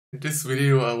In this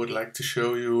video I would like to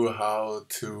show you how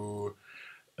to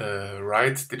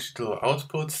write digital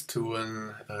outputs to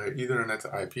an Ethernet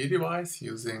IP device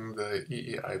using the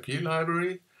EEIP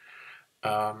library.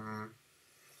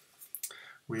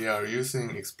 We are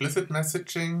using explicit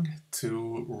messaging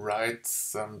to write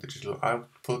some digital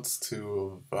outputs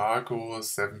to WAGO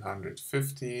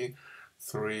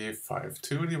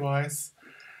 750.352 device.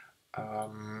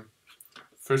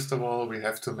 First of all, we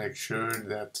have to make sure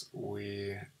that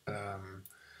we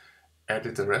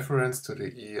added a reference to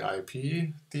the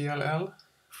EEIP DLL,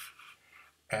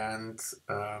 and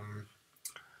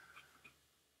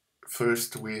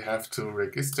first we have to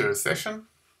register a session.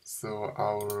 So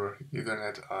our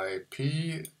Ethernet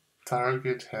IP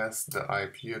target has the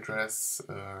IP address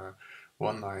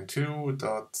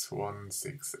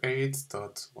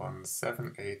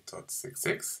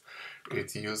 192.168.178.66.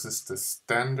 It uses the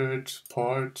standard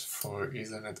port for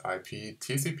Ethernet IP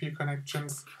TCP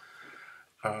connections.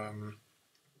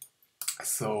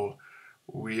 So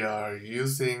we are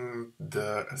using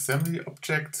the assembly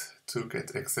object to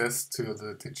get access to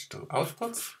the digital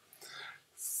outputs.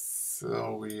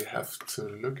 So we have to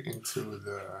look into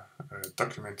the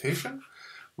documentation.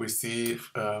 We see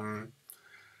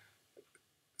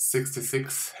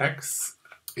 66 hex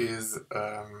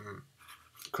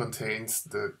contains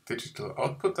the digital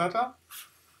output data.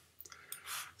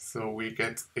 So we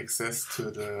get access to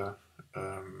the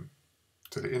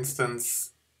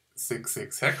instance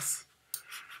 66 hex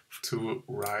to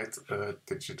write a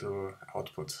digital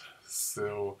output.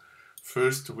 So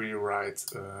first we write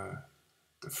the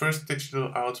first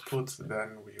digital output,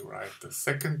 then we write the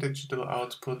second digital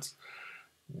output,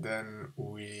 then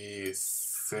we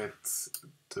set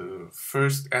the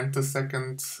first and the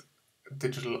second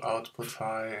digital output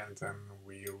high, and then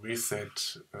we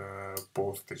reset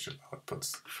both digital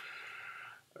outputs.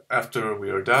 After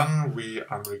we are done, we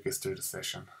unregister the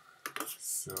session.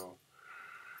 So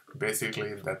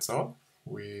basically that's all.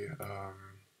 We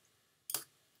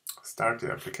start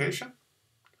the application,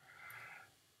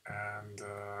 and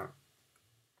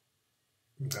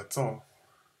that's all.